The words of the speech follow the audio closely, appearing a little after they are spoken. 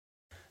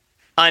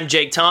I'm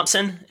Jake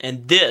Thompson,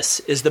 and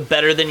this is the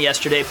Better Than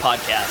Yesterday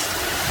podcast.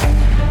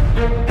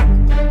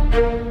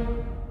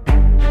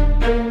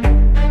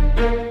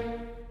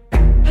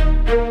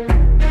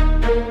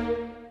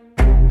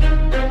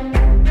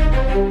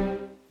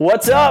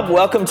 What's up?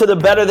 Welcome to the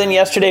Better Than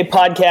Yesterday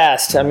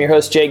podcast. I'm your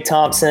host, Jake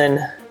Thompson,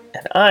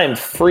 and I'm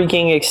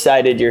freaking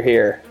excited you're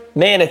here.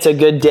 Man, it's a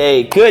good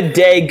day,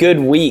 good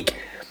week.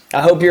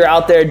 I hope you're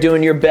out there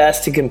doing your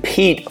best to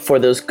compete for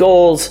those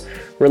goals,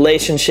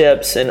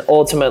 relationships, and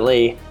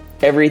ultimately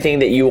everything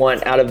that you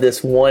want out of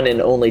this one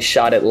and only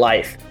shot at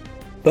life.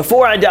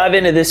 Before I dive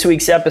into this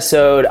week's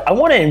episode, I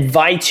want to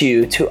invite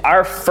you to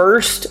our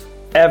first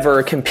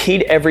ever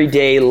Compete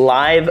Everyday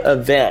live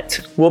event.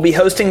 We'll be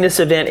hosting this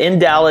event in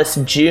Dallas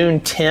June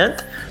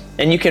 10th,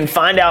 and you can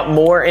find out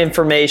more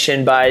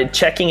information by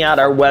checking out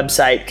our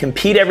website,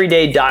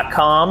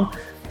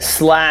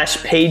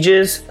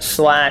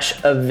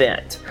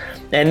 competeeveryday.com/pages/event.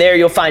 And there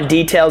you'll find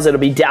details. It'll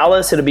be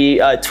Dallas. It'll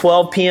be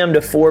 12 p.m.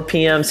 to 4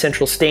 p.m.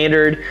 Central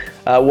Standard.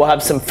 We'll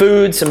have some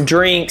food, some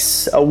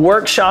drinks, a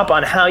workshop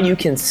on how you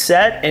can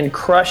set and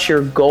crush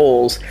your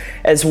goals,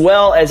 as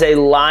well as a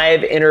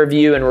live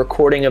interview and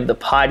recording of the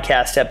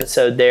podcast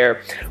episode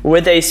there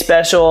with a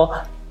special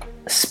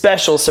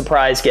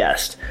surprise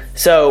guest.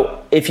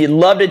 So if you'd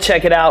love to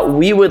check it out,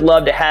 we would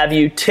love to have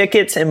you.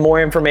 Tickets and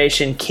more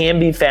information can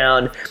be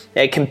found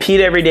at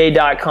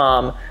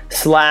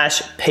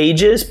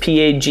competeeveryday.com/pages,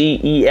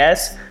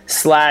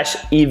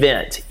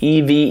 PAGES/event,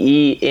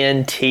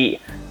 EVENT.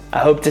 I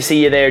hope to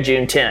see you there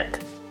June 10th.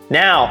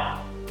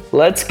 Now,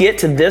 let's get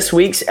to this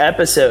week's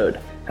episode.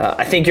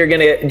 I think you're going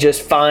to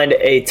just find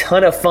a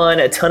ton of fun,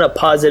 a ton of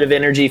positive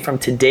energy from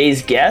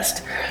today's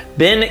guest.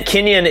 Ben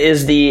Kenyon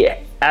is the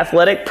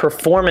athletic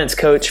performance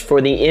coach for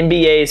the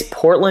NBA's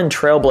Portland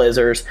Trail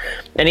Blazers,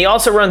 and he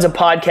also runs a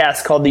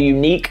podcast called The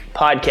Unique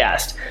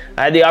Podcast.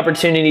 I had the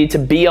opportunity to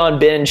be on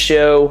Ben's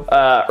show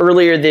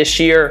earlier this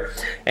year,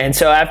 and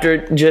so after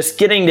just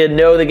getting to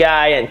know the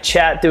guy and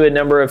chat through a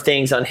number of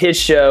things on his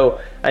show,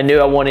 I knew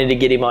I wanted to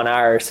get him on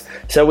ours.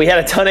 So we had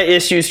a ton of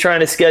issues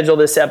trying to schedule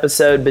this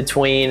episode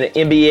between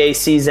NBA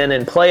season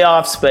and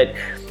playoffs, but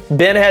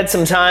Ben had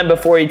some time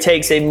before he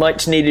takes a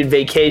much-needed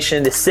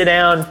vacation to sit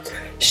down,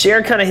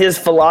 share kind of his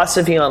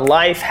philosophy on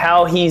life,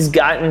 how he's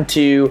gotten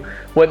to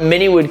what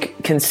many would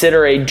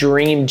consider a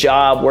dream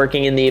job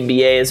working in the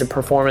NBA as a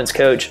performance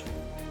coach,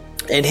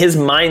 and his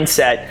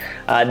mindset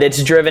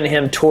that's driven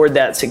him toward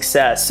that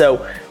success.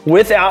 So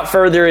without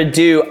further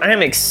ado, I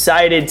am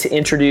excited to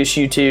introduce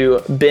you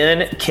to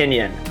Ben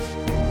Kenyon.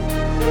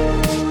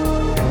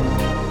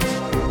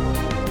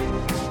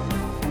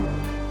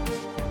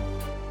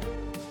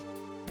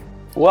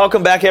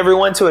 Welcome back,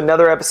 everyone, to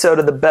another episode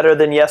of the Better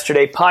Than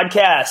Yesterday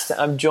podcast.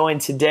 I'm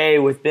joined today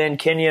with Ben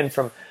Kenyon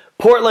from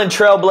Portland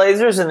Trail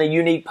Blazers and the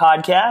Unique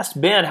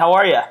Podcast. Ben, how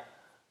are you?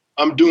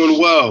 I'm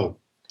doing well.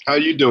 How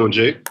you doing,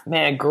 Jake?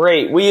 Man,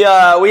 great. We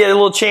had a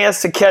little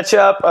chance to catch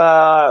up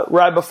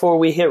right before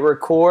we hit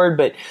record,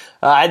 but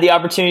I had the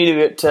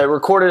opportunity to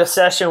record a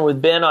session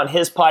with Ben on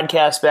his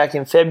podcast back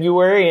in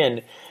February,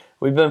 and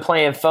we've been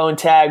playing phone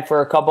tag for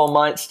a couple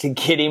months to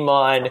get him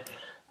on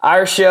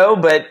our show,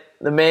 but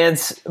the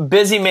man's a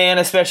busy man,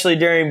 especially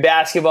during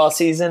basketball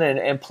season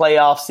and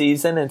playoff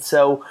season. And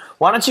so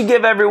why don't you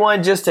give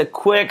everyone just a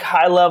quick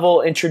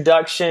high-level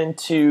introduction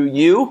to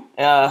you,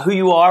 who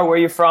you are, where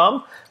you're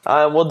from,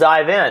 and we'll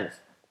dive in.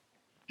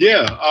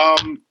 Yeah,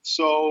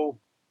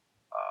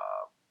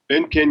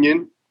 Ben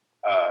Kenyon,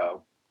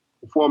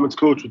 performance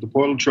coach with the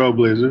Portland Trail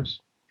Blazers,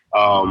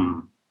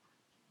 founder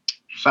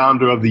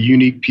of the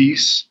Unique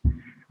Piece,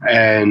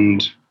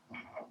 and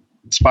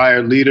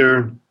inspired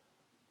leader,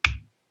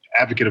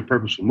 advocate of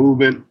purposeful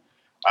movement.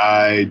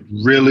 I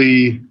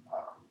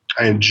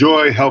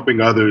enjoy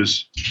helping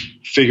others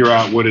figure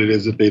out what it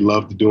is that they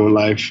love to do in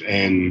life,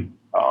 and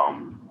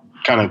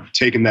kind of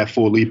taking that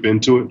full leap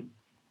into it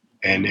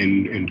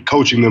and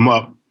coaching them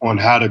up on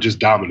how to just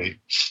dominate.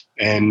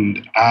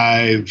 And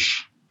I've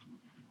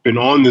been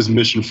on this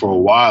mission for a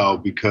while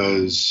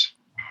because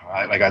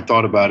I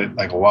thought about it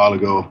like a while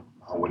ago.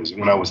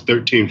 When I was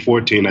 13,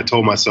 14, I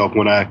told myself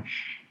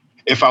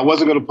if I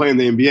wasn't going to play in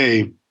the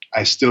NBA,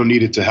 I still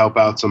needed to help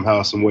out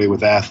somehow, some way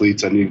with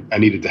athletes. I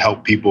needed to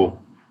help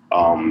people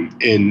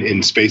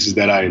in spaces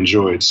that I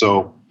enjoyed.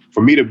 So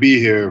for me to be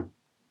here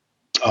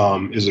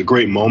is a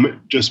great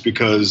moment, just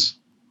because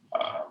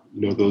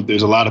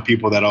there's a lot of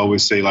people that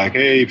always say like,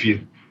 hey, if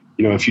you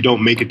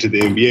don't make it to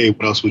the NBA,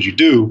 what else would you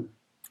do?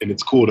 And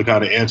it's cool to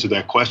kind of answer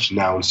that question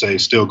now and say,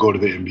 still go to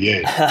the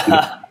NBA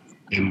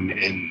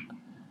and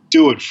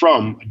do it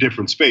from a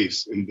different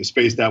space, in the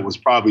space that was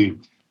probably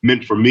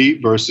meant for me,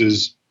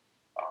 versus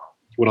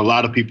what a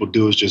lot of people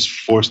do is just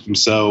force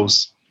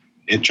themselves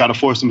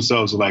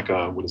like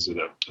a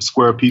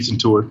square piece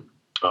into a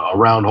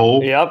round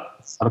hole. Yep. A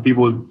lot of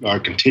people are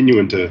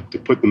continuing to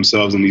put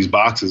themselves in these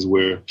boxes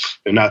where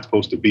they're not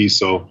supposed to be.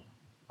 So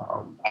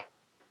I've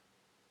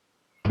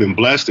been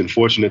blessed and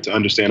fortunate to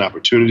understand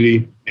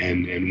opportunity.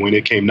 And when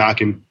it came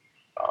knocking,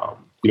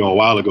 a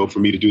while ago, for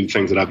me to do the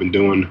things that I've been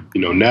doing,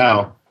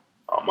 now,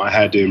 I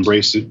had to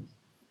embrace it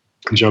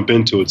jump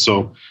into it.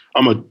 So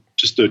I'm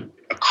just a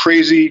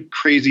crazy,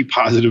 crazy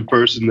positive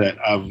person that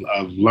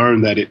I've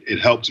learned that it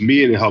helps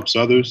me and it helps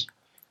others.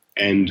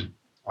 And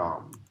I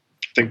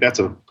think that's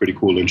a pretty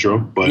cool intro.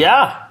 But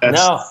yeah,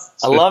 no,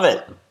 I love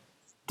it.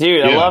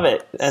 Dude, I love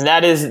it. And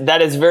that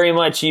is very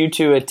much you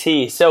to a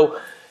T. So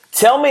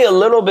tell me a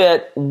little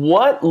bit,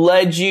 what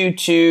led you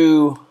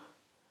to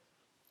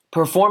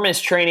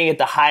performance training at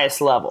the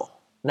highest level?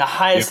 The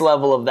highest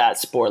level of that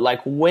sport.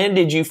 Like, when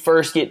did you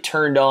first get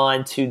turned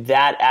on to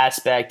that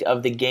aspect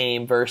of the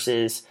game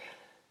versus,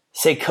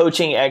 say,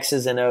 coaching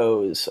X's and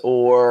O's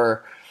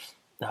or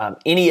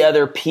any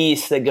other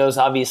piece that goes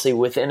obviously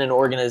within an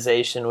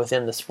organization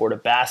within the sport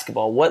of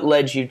basketball? What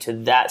led you to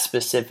that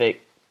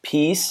specific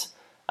piece?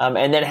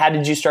 And then how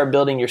did you start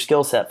building your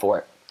skill set for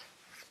it?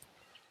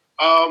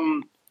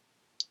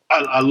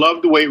 I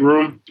love the weight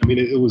room. I mean,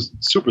 it was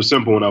super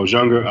simple when I was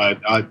younger.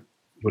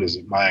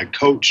 My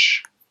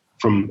coach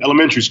from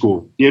elementary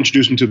school, he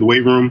introduced me to the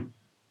weight room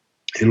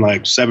in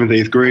like 7th,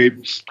 8th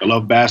grade. I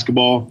love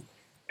basketball,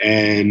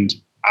 and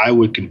I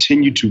would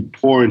continue to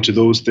pour into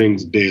those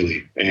things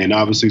daily. And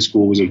obviously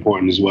school was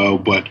important as well,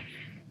 but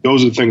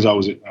those are the things I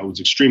was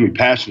extremely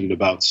passionate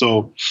about.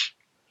 So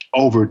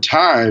over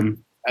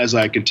time, as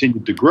I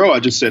continued to grow, I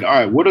just said, all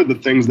right, what are the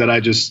things that I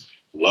just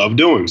love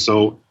doing?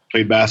 So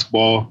played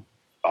basketball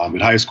in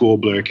high school,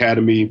 Blair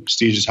Academy,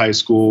 prestigious high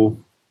school,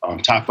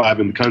 top 5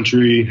 in the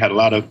country, had a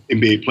lot of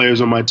NBA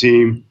players on my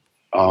team.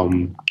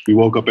 We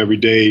woke up every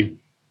day,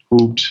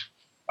 hooped,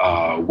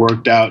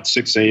 worked out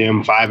 6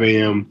 a.m., 5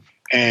 a.m.,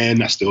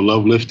 and I still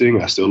love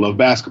lifting. I still love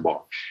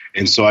basketball.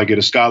 And so I get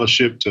a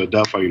scholarship to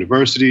Delphi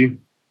University.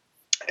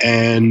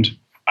 And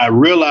I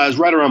realized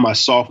right around my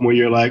sophomore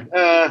year, like,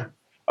 my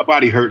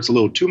body hurts a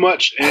little too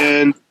much.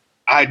 And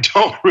I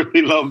don't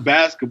really love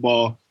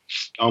basketball,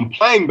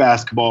 playing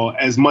basketball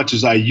as much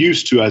as I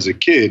used to as a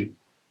kid.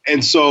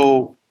 And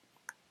so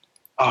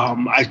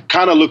I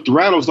kind of looked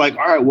around. I was like,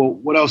 all right, well,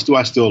 what else do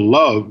I still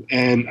love?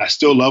 And I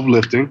still love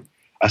lifting.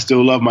 I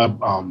still love my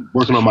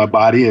working on my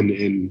body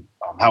and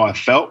how I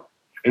felt.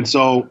 And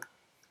so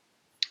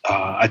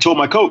I told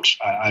my coach,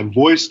 I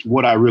voiced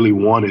what I really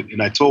wanted.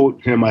 And I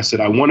told him, I said,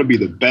 I want to be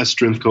the best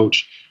strength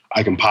coach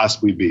I can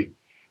possibly be.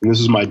 And this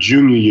was my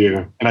junior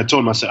year. And I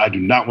told him, I said, I do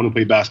not want to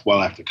play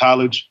basketball after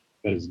college.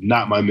 That is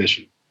not my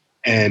mission.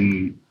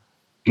 And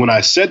when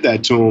I said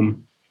that to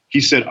him, he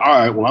said, all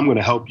right, well, I'm going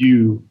to help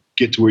you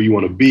get to where you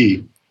want to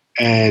be.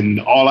 And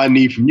all I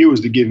need from you is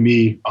to give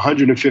me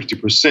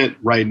 150%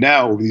 right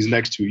now over these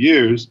next 2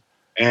 years.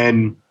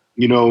 And,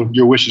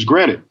 your wish is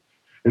granted.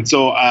 And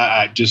so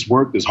I just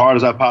worked as hard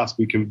as I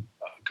possibly could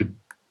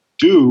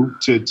do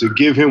to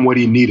give him what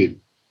he needed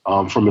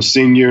from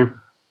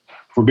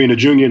being a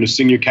junior and a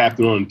senior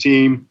captain on the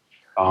team,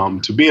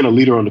 to being a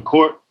leader on the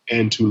court,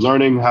 and to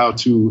learning how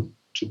to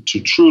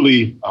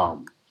truly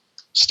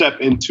step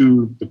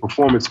into the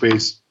performance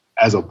space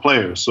as a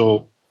player.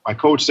 So my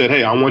coach said,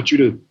 hey, I want you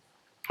to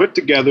put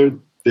together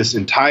this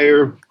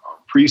entire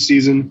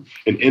preseason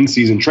and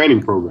in-season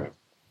training program.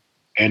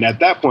 And at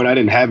that point, I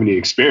didn't have any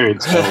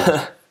experience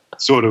of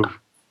sort of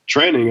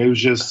training. It was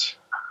just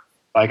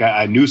like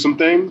I knew some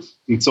things.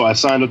 And so I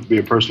signed up to be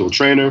a personal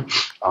trainer.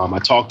 I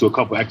talked to a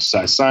couple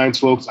exercise science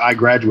folks. I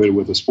graduated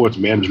with a sports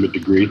management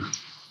degree.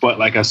 But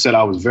like I said,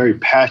 I was very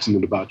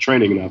passionate about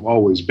training, and I've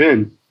always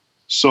been.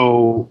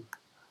 So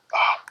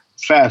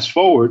fast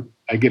forward,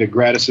 I get a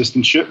grad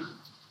assistantship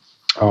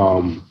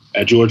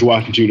at George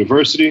Washington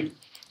University.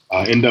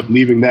 I end up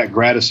leaving that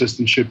grad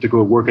assistantship to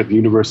go work at the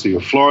University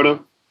of Florida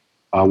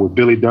with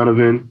Billy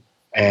Donovan.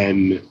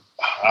 And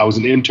I was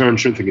an intern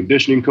strength and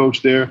conditioning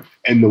coach there.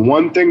 And the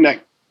one thing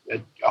that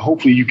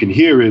hopefully you can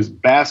hear is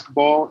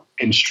basketball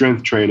and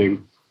strength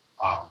training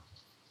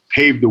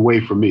paved the way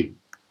for me.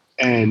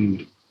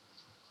 And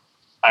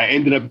I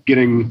ended up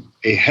getting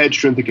a head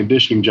strength and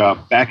conditioning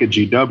job back at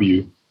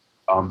GW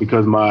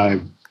because my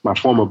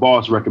former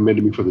boss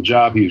recommended me for the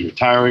job. He was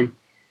retiring.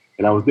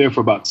 And I was there for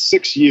about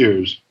 6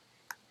 years.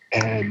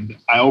 And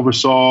I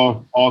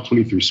oversaw all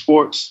 23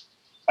 sports.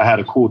 I had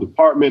a cool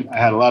department. I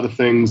had a lot of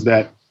things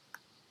that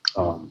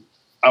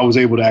I was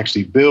able to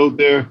actually build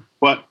there.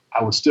 But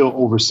I was still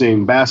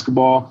overseeing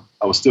basketball.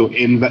 I was still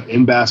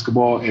in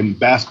basketball, and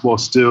basketball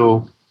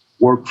still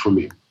worked for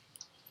me.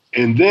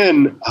 And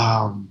then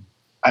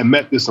I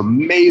met this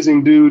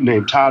amazing dude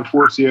named Todd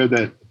Forcier,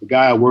 that the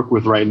guy I work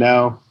with right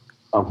now,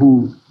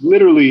 who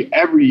literally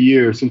every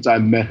year since I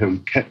met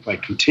him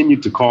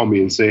continued to call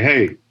me and say,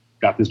 hey,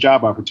 got this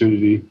job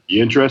opportunity.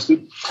 You interested?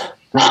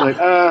 And I was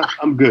like,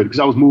 I'm good, because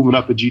I was moving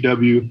up at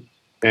GW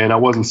and I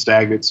wasn't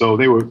stagnant. So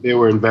they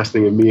were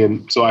investing in me.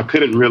 And so I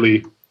couldn't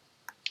really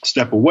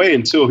step away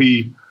until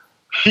he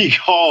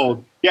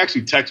called. He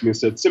actually texted me and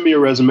said, send me your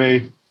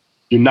resume.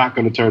 You're not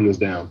going to turn this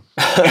down.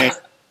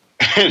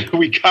 And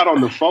we got on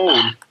the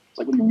phone. It's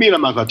like, what do you mean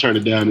I'm not going to turn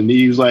it down? And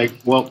he was like,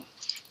 well,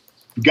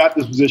 you got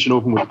this position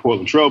open with the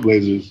Portland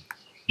Trailblazers.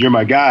 You're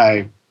my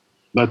guy.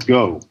 Let's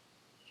go.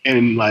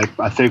 And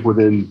I think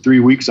within 3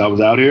 weeks I was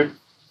out here.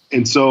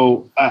 And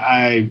so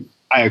I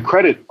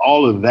accredit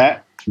all of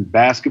that to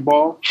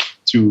basketball,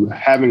 to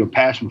having a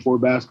passion for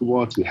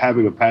basketball, to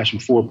having a passion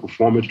for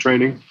performance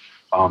training.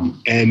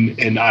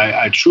 And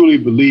I truly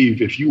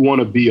believe if you want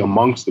to be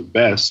amongst the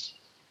best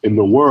in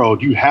the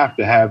world, you have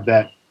to have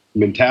that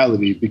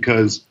mentality,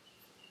 because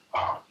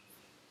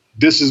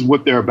this is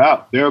what they're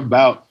about. They're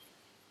about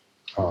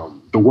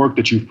the work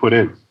that you've put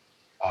in.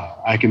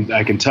 I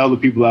can tell the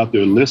people out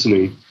there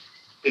listening,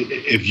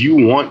 if you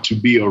want to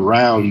be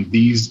around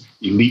these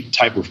elite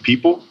type of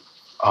people,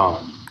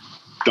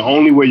 the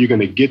only way you're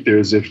going to get there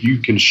is if you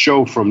can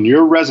show from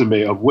your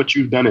resume of what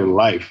you've done in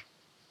life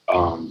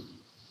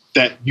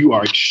that you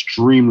are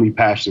extremely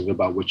passionate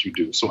about what you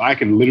do. So I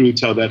can literally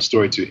tell that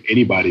story to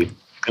anybody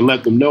and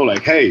let them know,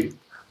 like, hey,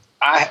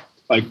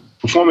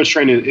 performance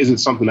training isn't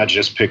something I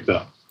just picked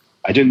up.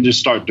 I didn't just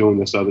start doing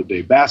this the other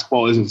day.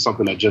 Basketball isn't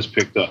something I just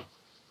picked up.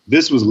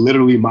 This was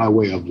literally my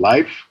way of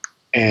life.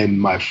 And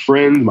my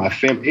friends, my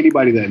family,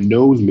 anybody that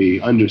knows me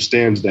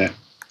understands that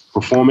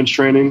performance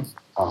training,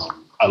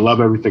 I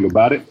love everything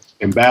about it.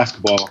 In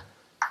basketball,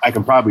 I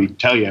can probably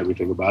tell you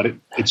everything about it.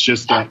 It's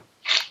just that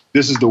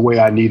this is the way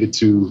I needed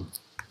to,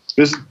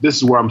 this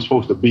is where I'm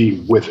supposed to be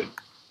with it,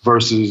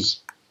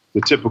 versus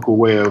the typical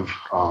way of,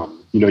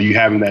 you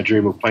having that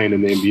dream of playing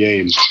in the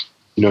NBA and,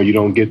 you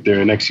don't get there,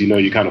 and next thing you know,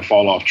 you kind of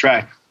fall off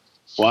track.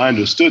 Well, I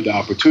understood the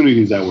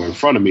opportunities that were in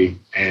front of me,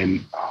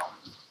 and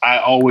I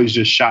always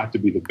just shot to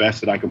be the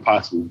best that I can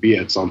possibly be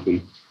at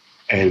something,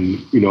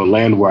 and,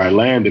 land where I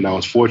land. And I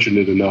was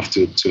fortunate enough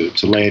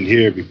to land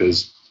here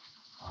because,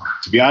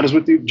 to be honest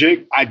with you,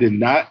 Jake, I did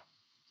not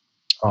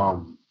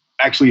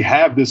actually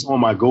have this on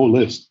my goal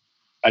list.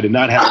 I did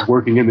not have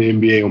working in the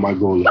NBA on my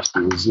goal list.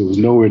 It was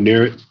nowhere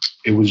near it.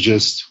 It was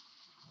just,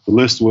 the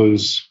list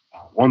was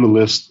on the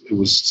list. It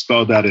was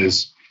spelled out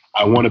as,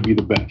 I want to be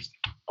the best.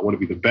 I want to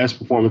be the best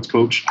performance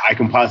coach I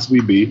can possibly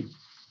be.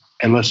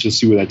 And let's just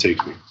see where that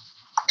takes me.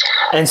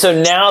 And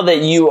so now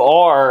that you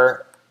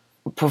are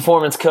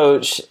performance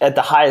coach at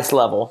the highest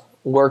level,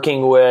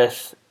 working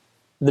with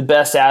the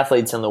best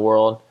athletes in the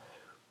world,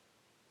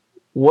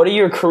 what are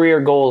your career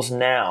goals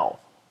now?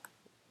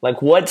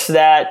 Like, what's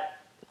that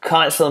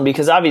constantly?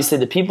 Because obviously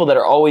the people that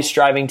are always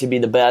striving to be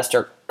the best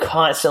are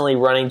constantly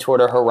running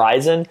toward a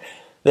horizon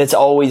that's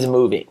always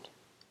moving.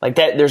 Like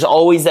that, there's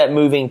always that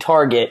moving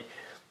target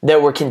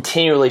that we're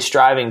continually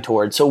striving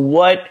towards. So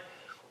what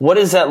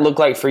does that look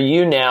like for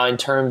you now in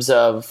terms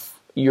of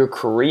your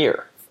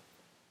career?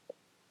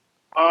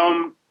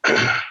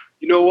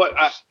 You know what?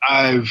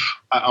 I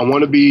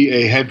want to be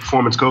a head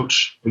performance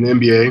coach in the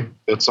NBA.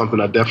 That's something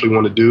I definitely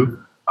want to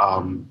do.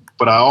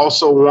 But I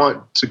also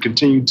want to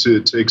continue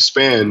to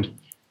expand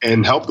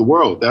and help the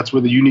world. That's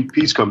where the Unique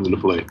Piece comes into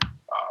play.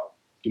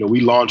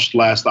 We launched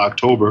last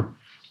October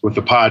with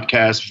the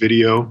podcast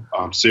video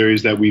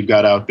series that we've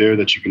got out there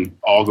that you can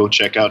all go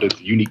check out at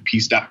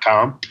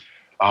uniquepiece.com.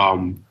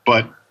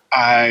 But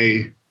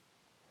I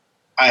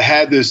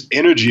had this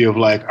energy of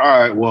like, all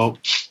right, well,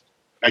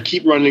 I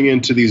keep running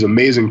into these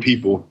amazing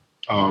people,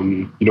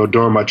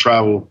 during my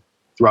travel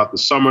throughout the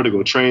summer to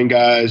go train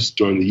guys,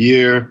 during the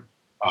year,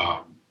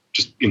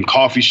 just in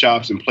coffee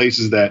shops and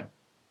places that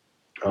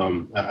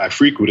I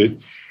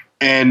frequented.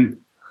 And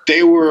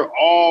they were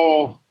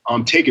all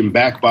taken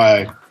back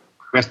by, I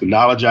guess, the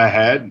knowledge I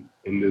had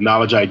and the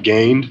knowledge I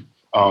gained.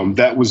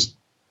 That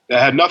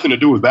had nothing to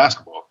do with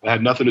basketball. It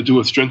had nothing to do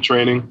with strength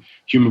training,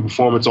 human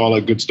performance, all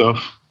that good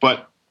stuff.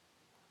 But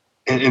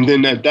And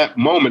then at that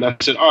moment, I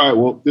said, all right,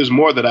 well, there's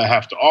more that I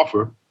have to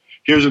offer.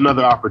 Here's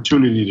another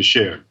opportunity to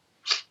share.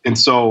 And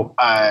so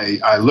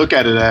I look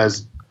at it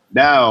as,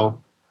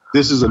 now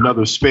this is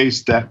another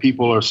space that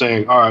people are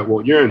saying, all right,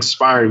 well, you're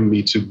inspiring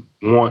me to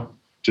want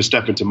to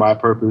step into my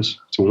purpose,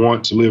 to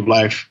want to live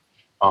life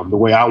the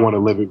way I want to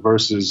live it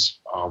versus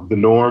the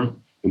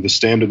norm and the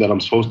standard that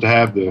I'm supposed to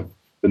have, the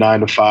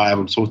 9 to 5,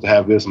 I'm supposed to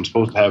have this, I'm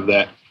supposed to have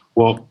that.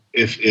 Well,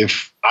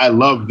 if I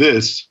love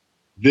this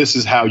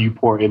is how you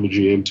pour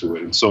energy into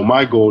it. And so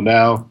my goal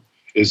now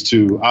is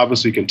to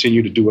obviously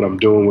continue to do what I'm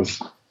doing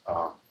with,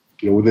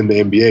 within the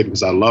NBA,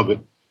 because I love it.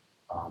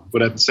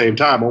 But at the same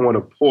time, I want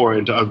to pour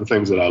into other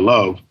things that I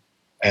love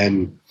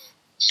and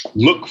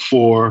look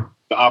for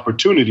the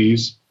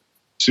opportunities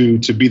to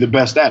be the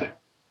best at it.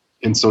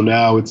 And so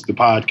now it's the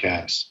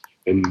podcast,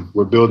 and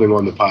we're building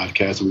on the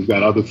podcast. And we've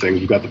got other things.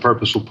 We've got the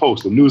Purposeful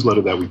Post, the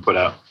newsletter that we put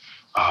out.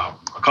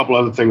 A couple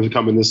other things are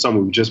coming this summer.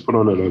 We just put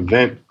on an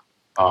event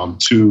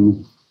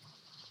to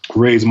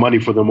raise money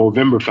for the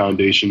Movember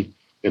Foundation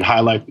and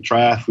highlight the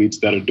triathletes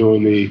that are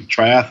doing the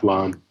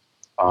triathlon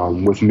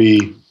with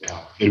me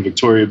in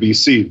Victoria,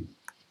 BC.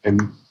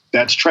 And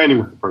that's training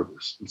with a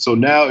purpose. And so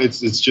now it's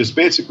just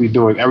basically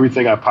doing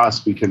everything I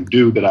possibly can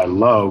do that I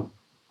love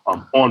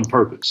on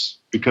purpose.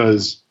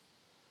 Because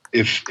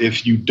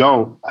if you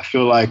don't, I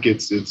feel like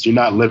it's you're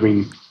not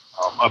living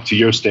up to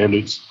your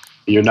standards,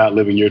 and you're not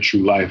living your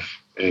true life.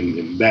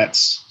 And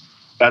that's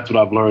what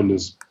I've learned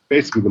is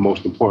basically the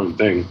most important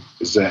thing,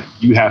 is that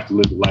you have to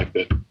live the life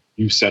that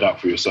you set out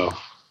for yourself.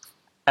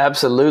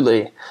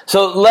 Absolutely.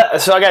 So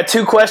I got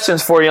two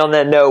questions for you on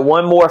that note.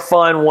 One more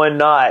fun, one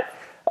not.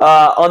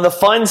 On the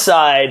fun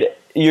side,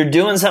 you're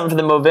doing something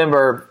for the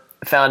Movember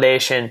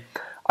Foundation.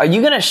 Are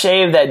you going to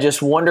shave that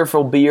just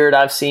wonderful beard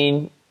I've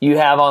seen you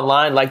have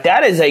online? Like,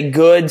 that is a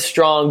good,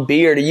 strong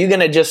beard. Are you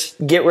going to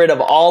just get rid of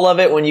all of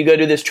it when you go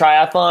do this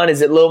triathlon?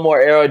 Is it a little more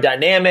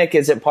aerodynamic?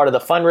 Is it part of the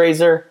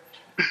fundraiser?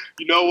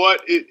 You know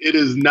what? It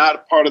is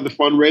not part of the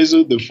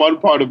fundraiser. The fun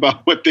part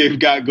about what they've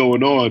got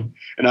going on,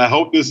 and I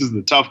hope this is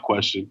the tough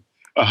question,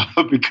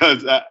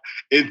 because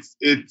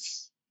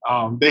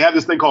they have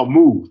this thing called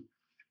Move.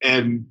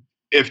 And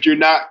if you're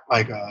not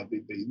like,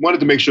 they wanted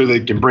to make sure they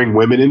can bring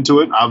women into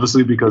it,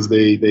 obviously, because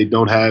they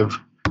don't have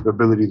the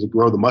ability to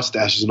grow the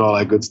mustaches and all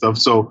that good stuff.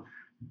 So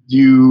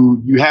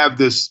you have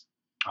this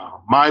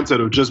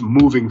mindset of just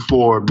moving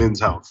for men's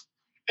health.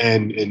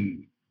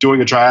 And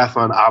doing a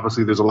triathlon,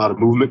 obviously, there's a lot of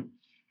movement.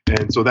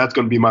 And so that's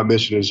going to be my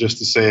mission, is just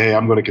to say, hey,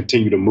 I'm going to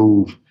continue to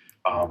move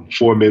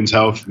for men's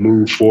health,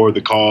 move for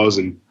the cause,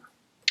 and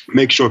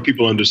make sure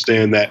people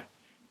understand that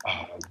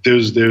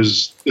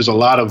there's a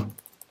lot of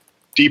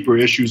deeper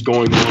issues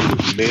going on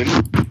with men.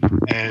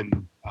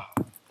 And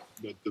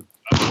I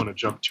don't want to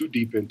jump too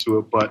deep into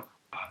it, but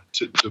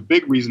the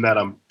big reason that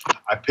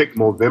I picked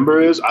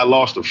Movember is I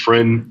lost a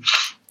friend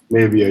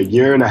maybe a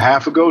year and a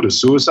half ago to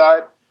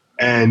suicide.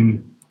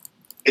 And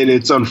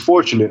it's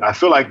unfortunate. I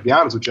feel like, to be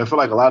honest with you, I feel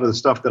like a lot of the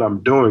stuff that I'm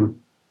doing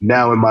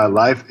now in my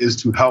life is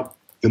to help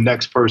the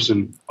next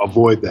person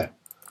avoid that.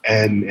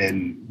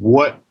 And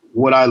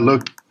when I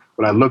look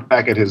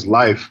back at his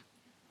life,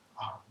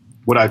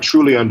 what I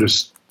truly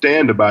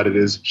understand about it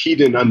is he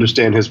didn't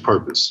understand his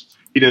purpose.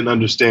 He didn't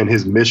understand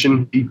his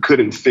mission. He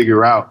couldn't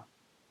figure out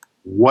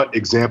what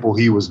example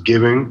he was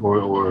giving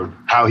or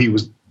how he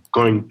was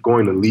going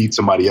to lead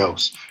somebody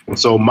else. And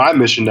so my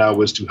mission now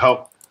was to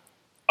help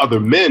other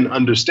men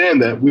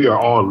understand that we are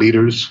all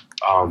leaders.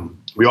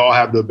 We all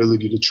have the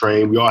ability to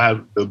train. We all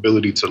have the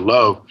ability to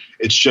love.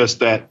 It's just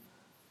that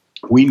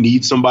we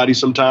need somebody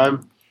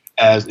sometime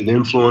as an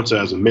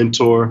influencer, as a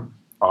mentor,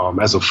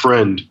 as a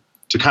friend,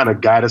 to kind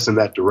of guide us in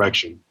that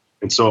direction.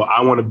 And so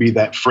I want to be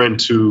that friend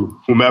to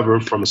whomever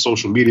from a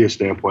social media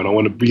standpoint. I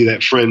want to be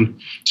that friend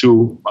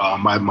to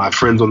my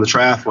friends on the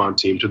triathlon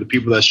team, to the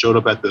people that showed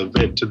up at the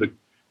event, to the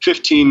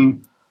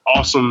 15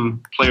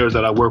 awesome players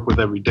that I work with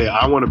every day.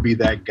 I want to be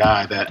that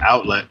guy, that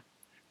outlet,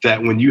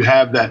 that when you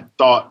have that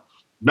thought,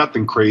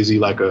 nothing crazy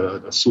like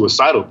a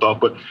suicidal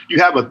thought, but you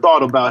have a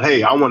thought about,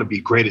 hey, I want to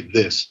be great at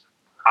this.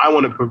 I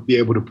want to be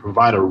able to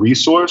provide a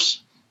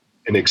resource,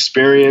 an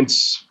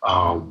experience,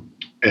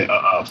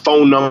 a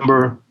phone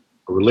number,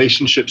 a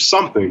relationship,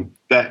 something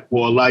that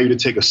will allow you to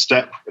take a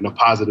step in a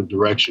positive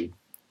direction,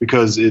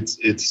 because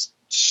it's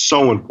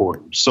so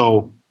important.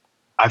 So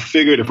I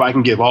figured if I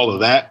can give all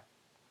of that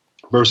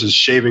versus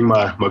shaving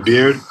my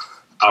beard,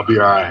 I'll be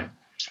all right.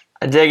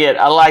 I dig it.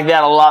 I like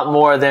that a lot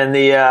more than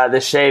the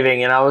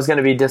shaving, and I was going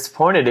to be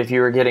disappointed if you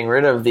were getting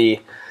rid of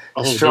the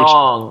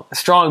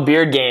strong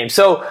beard game.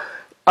 So,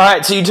 all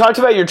right, so you talked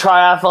about your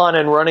triathlon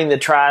and running the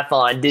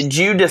triathlon. Did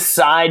you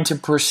decide to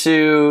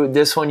pursue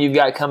this one you've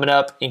got coming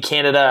up in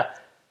Canada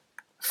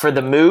for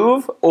the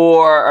move,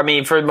 for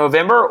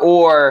Movember,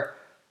 or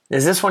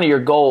is this one of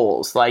your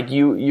goals? Like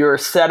you're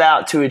set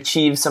out to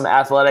achieve some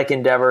athletic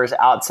endeavors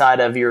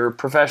outside of your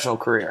professional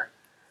career?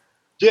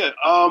 Yeah,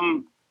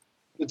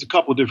 it's a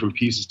couple different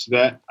pieces to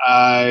that.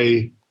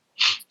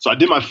 So I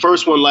did my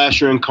first one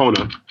last year in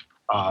Kona,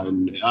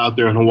 out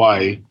there in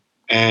Hawaii,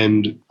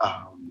 and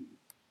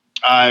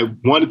I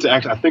wanted to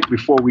actually, I think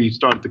before we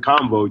started the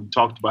convo, you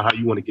talked about how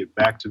you want to get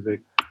back to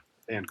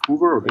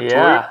Vancouver or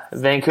Victoria. Yeah,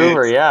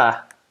 Vancouver,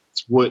 yeah.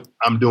 It's what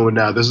I'm doing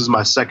now. This is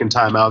my second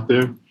time out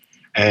there,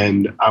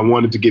 and I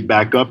wanted to get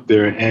back up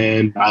there.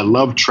 And I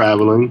love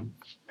traveling,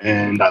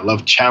 and I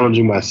love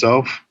challenging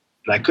myself.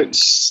 And I couldn't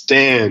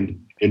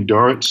stand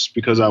endurance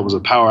because I was a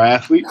power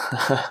athlete.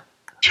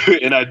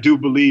 And I do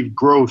believe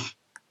growth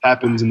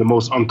happens in the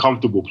most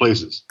uncomfortable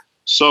places.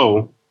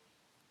 So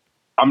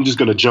I'm just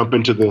going to jump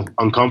into the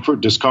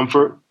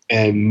discomfort,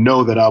 and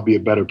know that I'll be a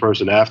better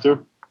person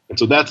after. And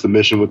so that's the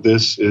mission with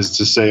this, is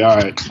to say, all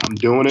right, I'm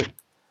doing it,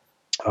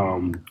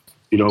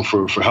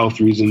 for health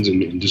reasons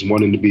and just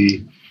wanting to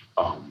be,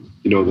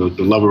 the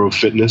lover of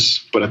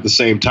fitness. But at the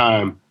same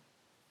time,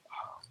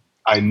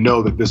 I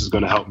know that this is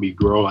going to help me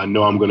grow. I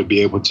know I'm going to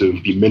be able to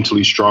be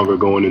mentally stronger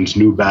going into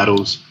new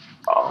battles.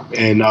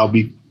 And I'll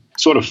be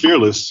sort of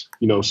fearless,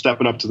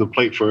 stepping up to the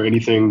plate for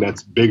anything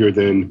that's bigger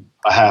than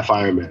a half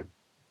Ironman.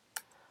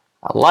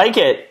 I like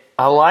it.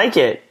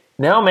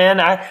 No, man,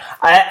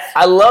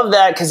 I love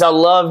that, because I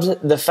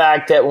loved the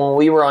fact that when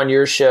we were on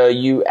your show,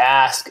 you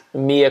asked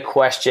me a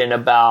question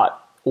about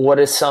what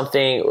is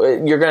something,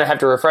 you're going to have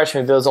to refresh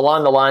me, but it was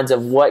along the lines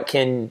of what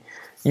can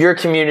your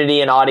community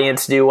and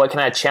audience do? What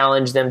can I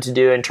challenge them to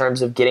do in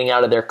terms of getting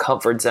out of their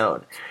comfort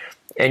zone?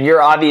 And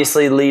you're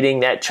obviously leading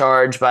that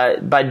charge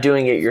by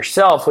doing it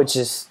yourself, which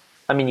is,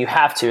 you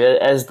have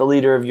to, as the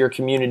leader of your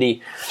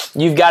community,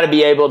 you've got to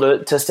be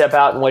able to step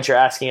out in what you're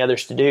asking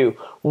others to do.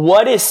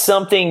 What is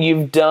something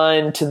you've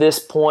done to this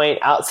point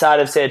outside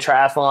of, say, a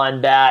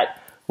triathlon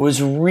that was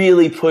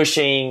really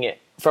pushing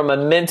from a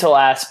mental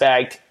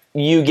aspect,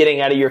 you getting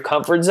out of your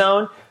comfort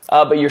zone,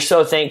 but you're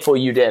so thankful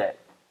you did it?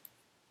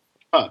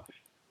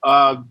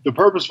 The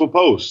Purposeful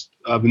Post,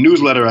 the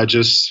newsletter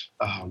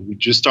we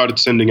just started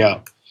sending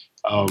out.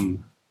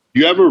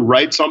 You ever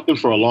write something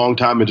for a long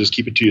time and just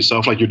keep it to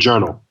yourself, like your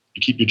journal?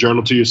 You keep your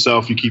journal to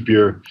yourself. You keep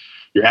your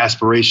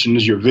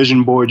aspirations, your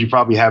vision board. You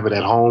probably have it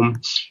at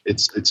home.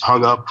 It's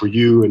hung up for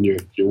you and your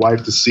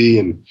wife to see,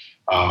 and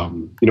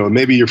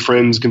maybe your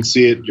friends can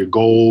see it, your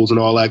goals and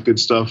all that good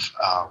stuff.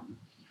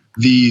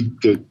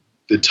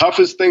 The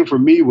toughest thing for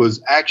me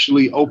was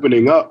actually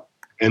opening up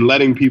and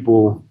letting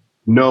people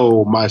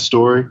know my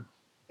story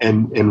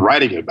and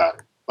writing about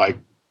it. Like,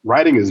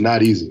 writing is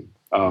not easy.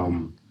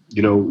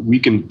 We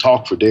can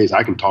talk for days.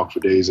 I can talk for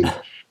days, and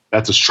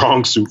that's a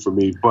strong suit for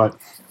me. But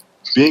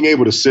being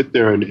able to sit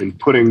there and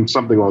putting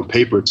something on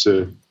paper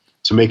to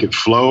make it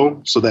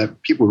flow so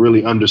that people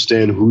really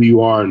understand who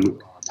you are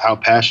and how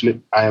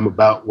passionate I am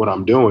about what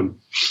I'm doing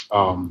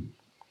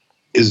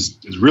is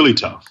really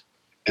tough.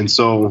 And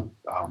so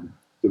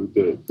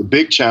the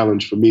big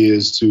challenge for me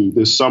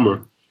this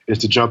summer is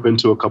to jump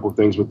into a couple of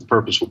things with the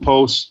Purposeful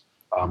Post.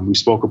 We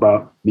spoke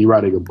about me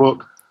writing a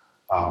book.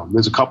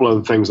 There's a couple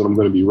other things that I'm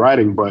going to be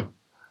writing, but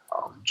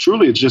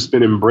truly it's just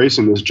been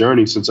embracing this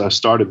journey since I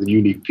started the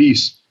Unique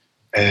Piece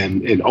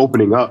and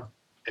opening up,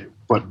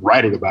 but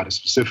writing about it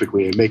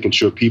specifically and making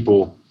sure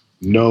people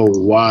know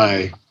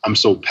why I'm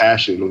so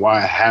passionate and why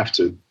I have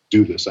to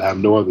do this. I have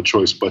no other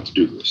choice but to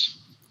do this.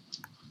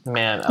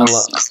 Man,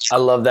 I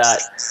love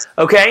that.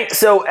 Okay,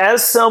 so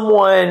as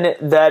someone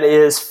that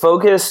is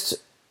focused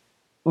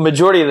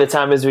majority of the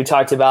time, as we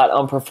talked about,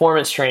 on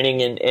performance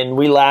training, and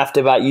we laughed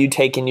about you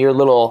taking your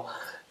little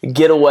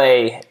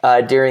getaway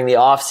during the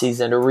off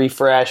season to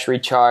refresh,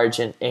 recharge,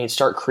 and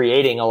start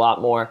creating a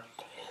lot more.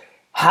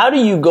 How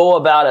do you go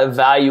about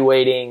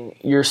evaluating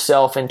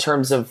yourself in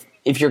terms of,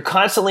 if you're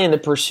constantly in the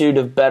pursuit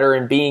of better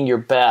and being your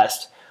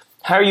best,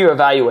 how are you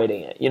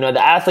evaluating it?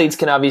 The athletes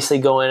can obviously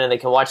go in and they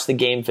can watch the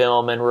game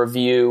film and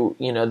review,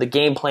 the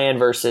game plan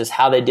versus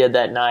how they did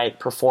that night,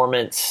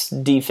 performance,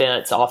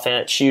 defense,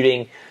 offense,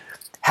 shooting.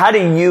 How do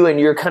you in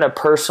your kind of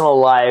personal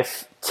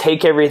life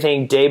take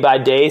everything day by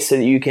day so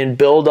that you can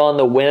build on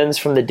the wins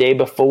from the day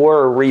before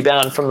or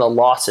rebound from the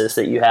losses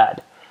that you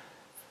had?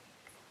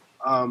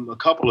 A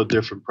couple of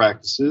different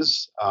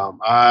practices.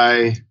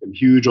 I am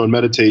huge on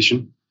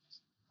meditation,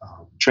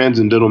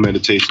 transcendental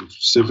meditation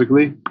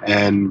specifically.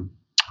 And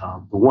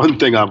the one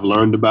thing I've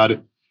learned about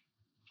it,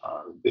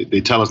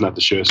 they tell us not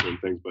to share certain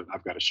things, but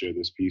I've got to share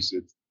this piece.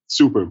 It's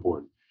super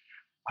important.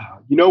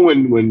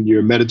 When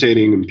you're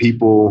meditating and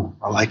people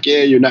are like,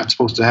 yeah, you're not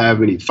supposed to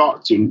have any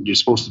thoughts and you're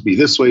supposed to be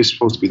this way, you're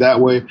supposed to be that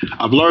way.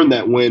 I've learned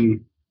that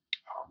when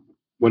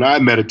I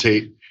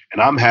meditate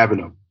and I'm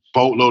having a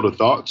boatload of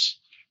thoughts,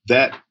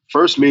 that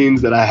first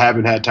means that I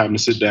haven't had time to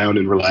sit down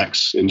and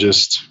relax and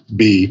just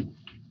be.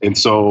 And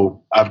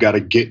so I've got to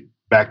get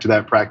back to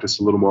that practice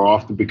a little more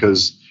often,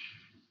 because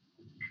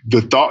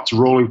the thoughts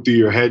rolling through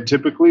your head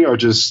typically are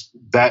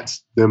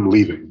that's them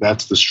leaving.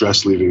 That's the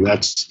stress leaving.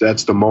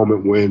 That's the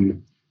moment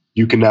when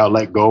you can now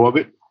let go of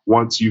it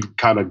once you've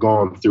kind of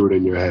gone through it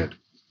in your head.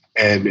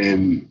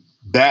 And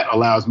that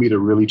allows me to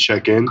really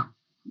check in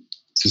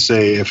to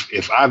say,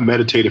 if I've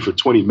meditated for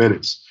 20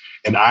 minutes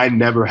and I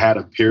never had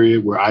a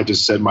period where I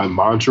just said my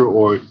mantra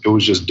or it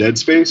was just dead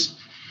space,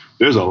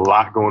 there's a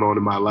lot going on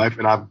in my life,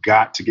 and I've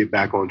got to get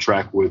back on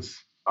track with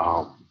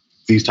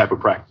these type of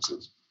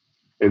practices.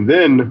 And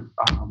then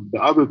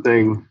the other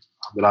thing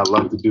that I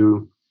love to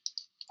do,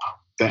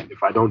 that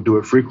if I don't do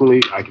it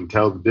frequently, I can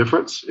tell the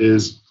difference,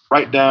 is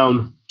write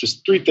down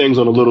just 3 things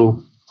on a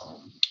little,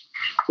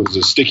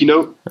 sticky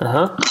note,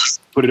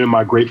 put it in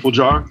my grateful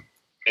jar,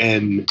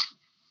 and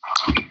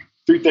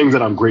 3 things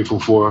that I'm grateful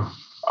for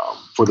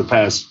the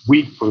past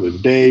week, for the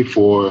day,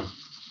 for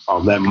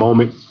that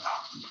moment.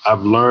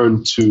 I've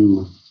learned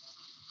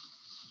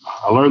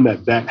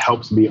that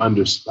helps me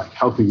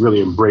help me really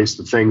embrace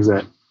the things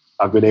that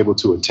I've been able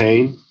to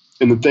attain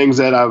and the things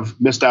that I've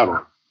missed out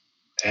on.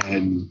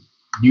 And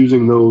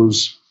using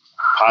those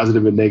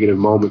positive and negative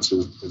moments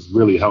has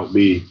really helped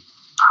me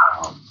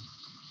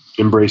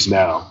embrace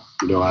now.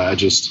 A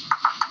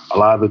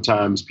lot of the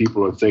times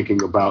people are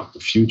thinking about the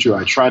future.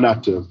 I try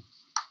not to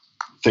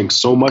think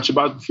so much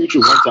about the future.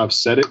 Once I've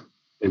said it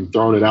and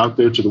thrown it out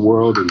there to the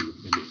world and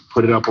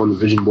put it up on the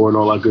vision board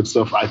and all that good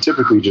stuff, I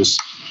typically just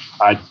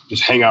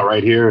hang out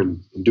right here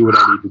and do what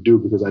I need to do,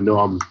 because I know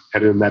I'm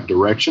headed in that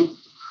direction.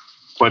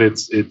 But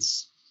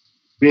it's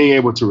being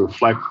able to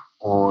reflect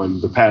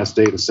on the past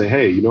day to say,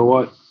 hey, you know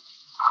what?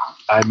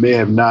 I may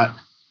have not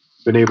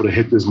been able to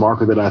hit this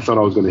marker that I thought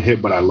I was going to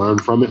hit, but I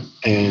learned from it.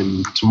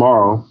 And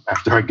tomorrow,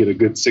 after I get a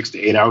good 6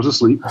 to 8 hours of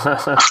sleep,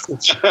 I'm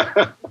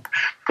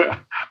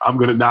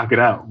going to knock it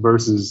out,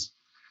 versus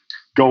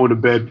going to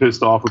bed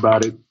pissed off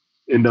about it,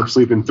 end up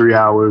sleeping 3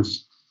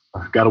 hours,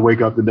 got to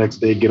wake up the next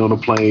day, get on a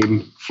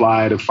plane,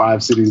 fly to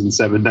 5 cities in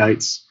 7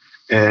 nights,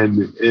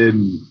 and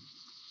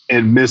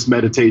miss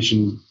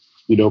meditation,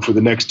 for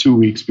the next 2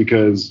 weeks,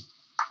 because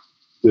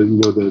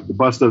the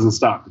bus doesn't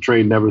stop. The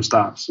train never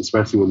stops,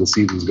 especially when the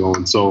season's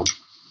going. So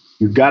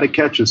you've got to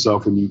catch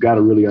yourself, and you've got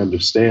to really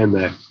understand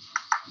that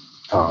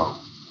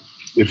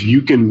if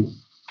you can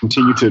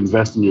continue to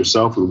invest in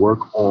yourself and work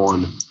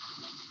on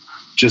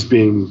just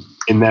being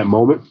in that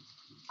moment,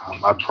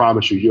 I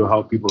promise you, you'll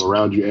help people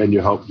around you and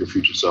you'll help your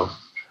future self.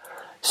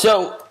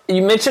 So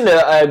you mentioned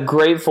a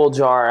Grateful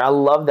jar. I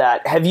love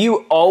that. Have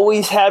you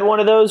always had one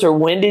of those, or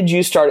when did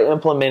you start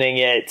implementing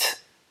it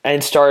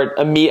and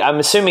I'm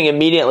assuming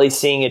immediately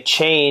seeing a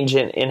change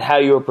in how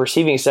you were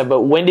perceiving stuff,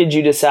 but when did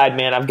you decide,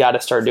 man, I've got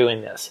to start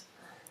doing this?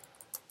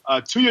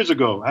 2 years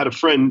ago, I had a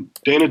friend,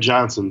 Dana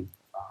Johnson.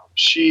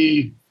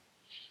 She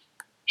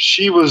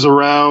was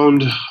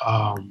around.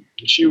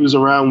 She was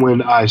around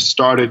when I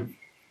started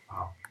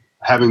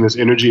having this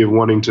energy of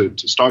wanting to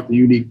start the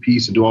Unique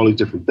Piece and do all these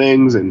different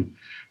things. And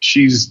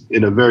she's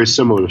in a very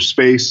similar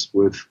space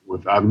with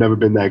I've Never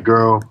Been That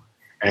Girl,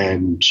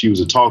 and she was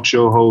a talk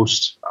show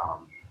host.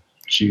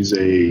 She's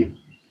an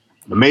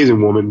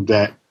amazing woman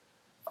that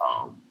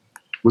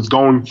was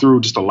going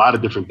through just a lot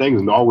of different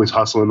things and always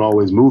hustling,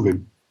 always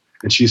moving.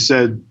 And she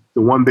said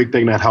the one big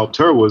thing that helped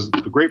her was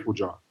the Grateful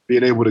jar,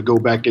 being able to go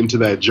back into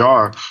that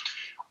jar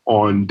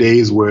on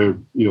days where,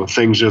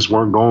 things just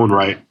weren't going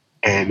right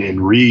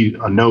and read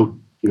a note,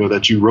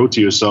 that you wrote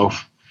to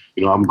yourself.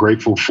 I'm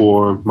grateful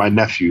for my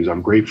nephews.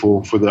 I'm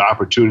grateful for the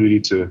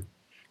opportunity to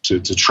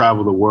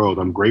travel the world.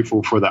 I'm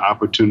grateful for the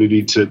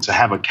opportunity to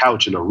have a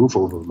couch and a roof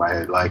over my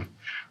head. Like,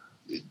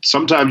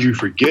 sometimes you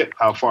forget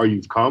how far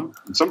you've come,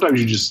 and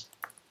sometimes you just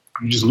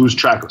lose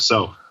track of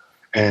self.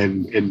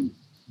 And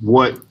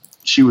what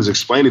she was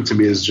explaining to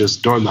me is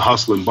just during the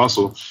hustle and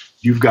bustle,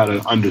 you've got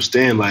to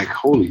understand, like,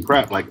 holy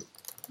crap, like,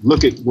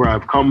 look at where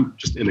I've come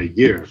just in a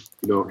year,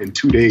 in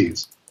 2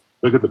 days.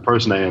 Look at the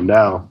person I am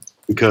now,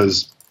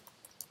 because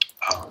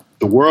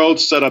the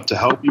world's set up to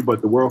help you,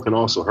 but the world can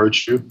also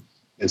hurt you.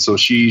 And so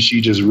she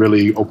just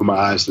really opened my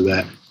eyes to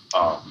that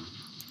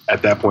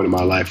at that point in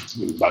my life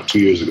about 2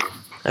 years ago.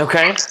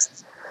 Okay.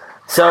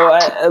 So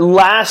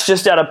last,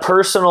 just out of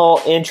personal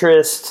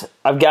interest,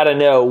 I've got to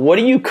know, what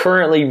are you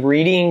currently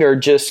reading or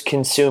just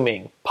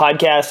consuming?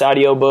 Podcast,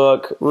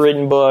 audiobook,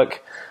 written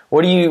book?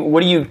 What are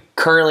you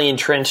currently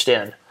entrenched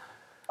in?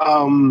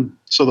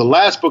 So the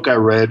last book I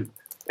read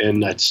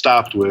and I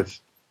stopped with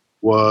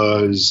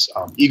was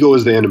Ego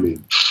is the Enemy.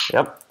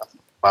 Yep.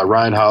 By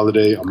Ryan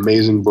Holiday.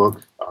 Amazing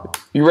book.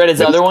 You read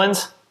his other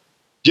ones?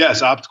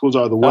 Yes, Obstacles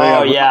Are the Way.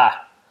 Oh, yeah.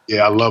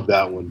 Yeah, I love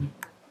that one.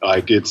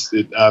 Like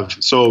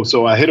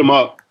so I hit him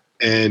up,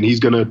 and he's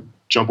gonna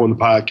jump on the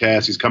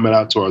podcast. He's coming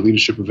out to our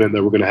leadership event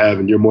that we're gonna have,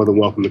 and you're more than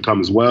welcome to come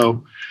as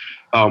well.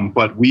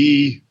 But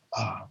I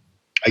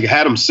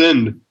had him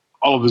send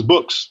all of his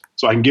books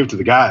so I can give to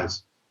the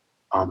guys.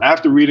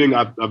 After reading,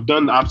 I've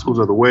done Obstacles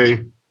Are the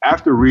Way.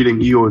 After reading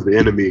Ego is the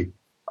Enemy,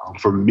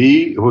 for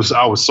me, I was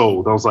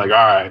sold. I was like, all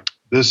right,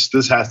 this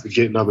has to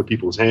get in other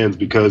people's hands,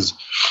 because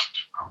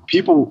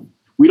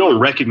we don't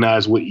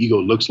recognize what ego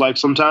looks like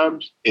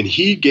sometimes. And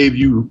he gave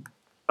you,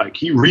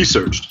 he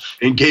researched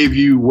and gave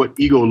you what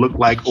ego looked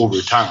like over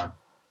time,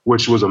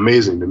 which was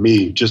amazing to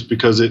me, just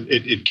because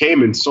it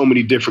came in so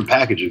many different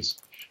packages.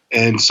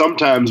 And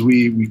sometimes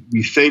we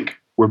think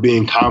we're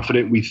being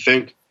confident. We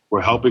think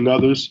we're helping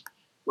others,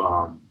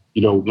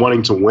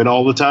 wanting to win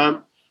all the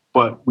time,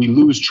 but we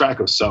lose track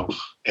of self.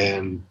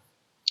 And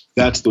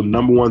that's the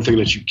number one thing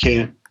that you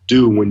can't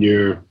do when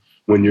you're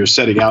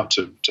setting out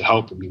to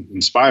help and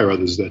inspire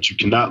others, that you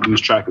cannot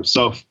lose track of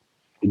self.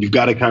 And you've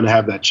got to kind of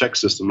have that check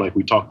system like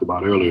we talked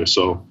about earlier.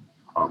 So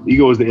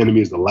Ego is the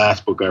Enemy is the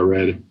last book I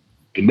read.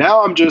 And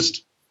now I'm just,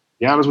 to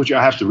be honest with you,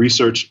 I have to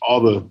research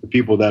all the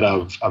people that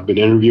I've been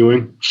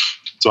interviewing.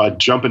 So I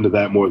jump into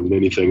that more than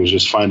anything, is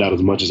just find out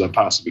as much as I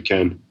possibly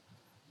can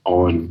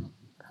on,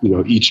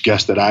 each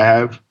guest that I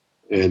have.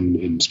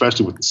 And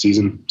especially with the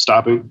season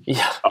stopping,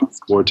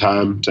 more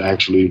time to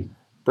actually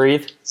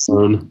breathe.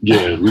 Learn.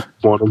 Yeah,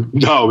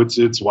 no,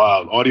 it's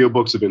wild.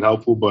 Audiobooks have been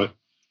helpful, but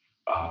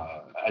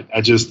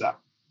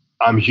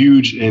I'm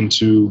huge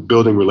into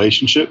building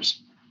relationships,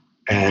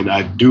 and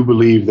I do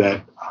believe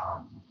that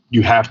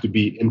you have to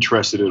be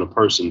interested in a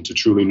person to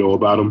truly know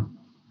about them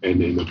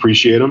and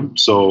appreciate them.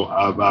 So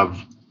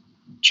I've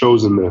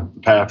chosen the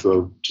path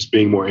of just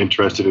being more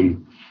interested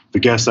in the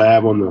guests I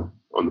have on the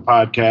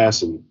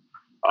podcast, and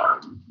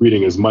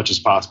reading as much as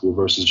possible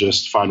versus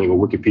just finding a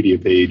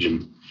Wikipedia page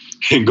and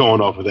going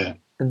off of that.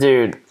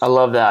 Dude, I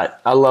love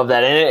that.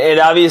 And it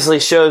obviously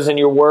shows in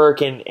your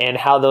work and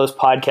how those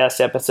podcast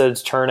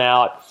episodes turn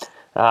out,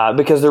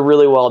 because they're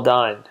really well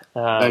done.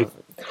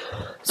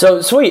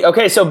 So sweet.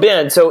 Okay, so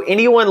Ben,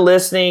 anyone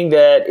listening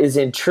that is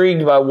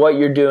intrigued by what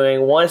you're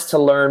doing, wants to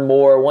learn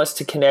more, wants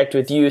to connect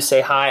with you,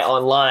 say hi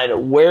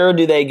online, where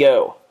do they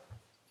go?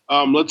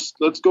 Let's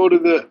go to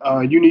the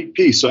Unique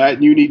Piece. So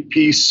at Unique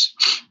Piece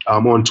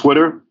on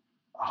Twitter,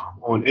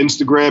 on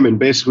Instagram, and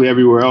basically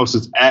everywhere else,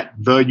 it's at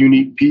The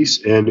Unique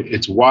Piece, and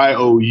it's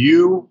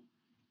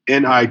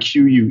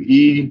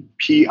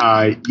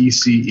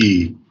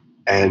YOUNIQUEPIECE.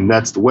 And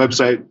that's the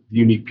website,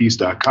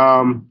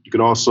 uniquepiece.com. You can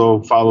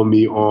also follow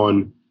me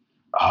on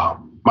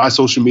my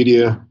social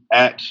media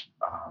at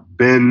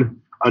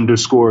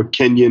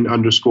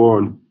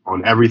Ben_Kenyon_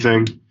 on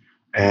everything.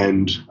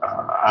 And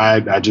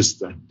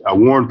I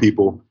warn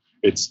people,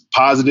 It's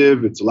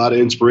positive. It's a lot of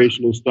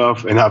inspirational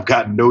stuff, and I've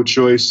got no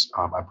choice.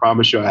 I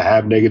promise you, I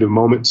have negative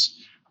moments,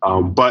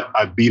 but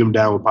I beat them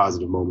down with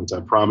positive moments. I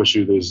promise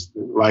you,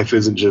 life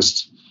isn't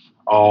just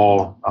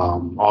all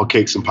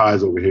cakes and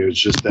pies over here. It's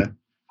just that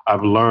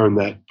I've learned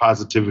that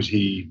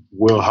positivity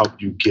will help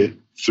you get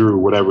through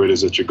whatever it is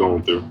that you're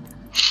going through.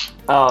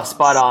 Oh,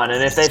 spot on.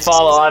 And if they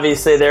follow,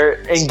 obviously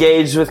they're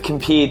engaged with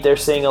Compete. They're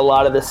seeing a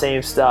lot of the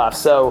same stuff.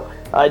 So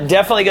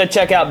definitely go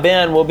check out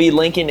Ben. We'll be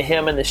linking to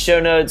him in the show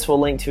notes. We'll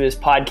link to his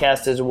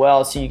podcast as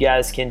well, so you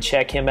guys can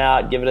check him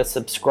out. Give it a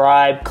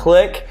subscribe,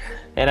 click,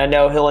 and I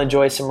know he'll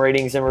enjoy some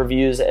ratings and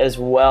reviews as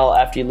well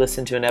after you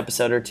listen to an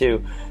episode or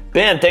two.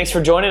 Ben, thanks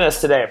for joining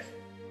us today.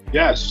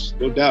 Yes,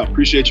 no doubt.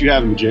 Appreciate you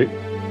having me, Jake.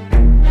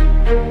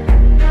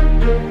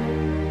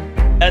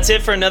 That's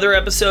it for another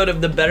episode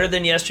of the Better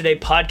Than Yesterday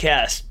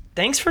podcast.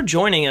 Thanks for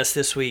joining us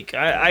this week.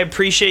 I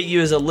appreciate you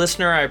as a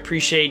listener. I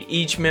appreciate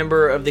each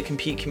member of the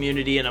Compete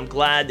community, and I'm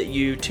glad that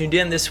you tuned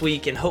in this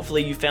week, and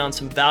hopefully you found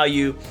some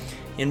value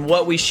in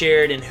what we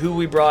shared and who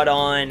we brought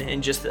on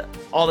and just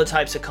all the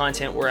types of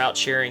content we're out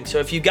sharing. So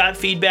if you got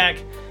feedback,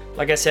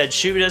 like I said,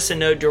 shoot us a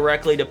note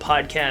directly to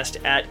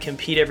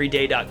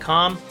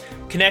podcast@competeeveryday.com.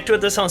 Connect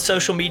with us on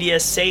social media,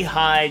 say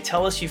hi,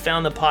 tell us you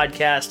found the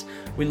podcast.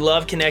 We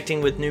love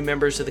connecting with new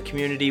members of the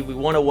community. We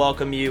want to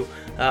welcome you.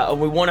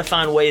 We want to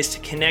find ways to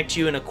connect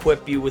you and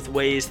equip you with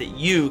ways that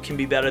you can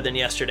be better than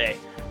yesterday.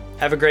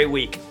 Have a great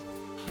week.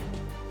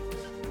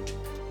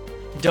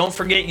 Don't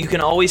forget, you can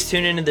always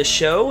tune into the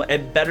show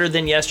at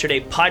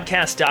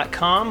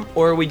betterthanyesterdaypodcast.com,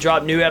 or we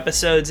drop new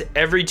episodes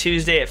every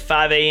Tuesday at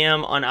 5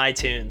 a.m. on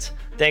iTunes.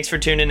 Thanks for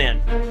tuning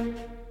in.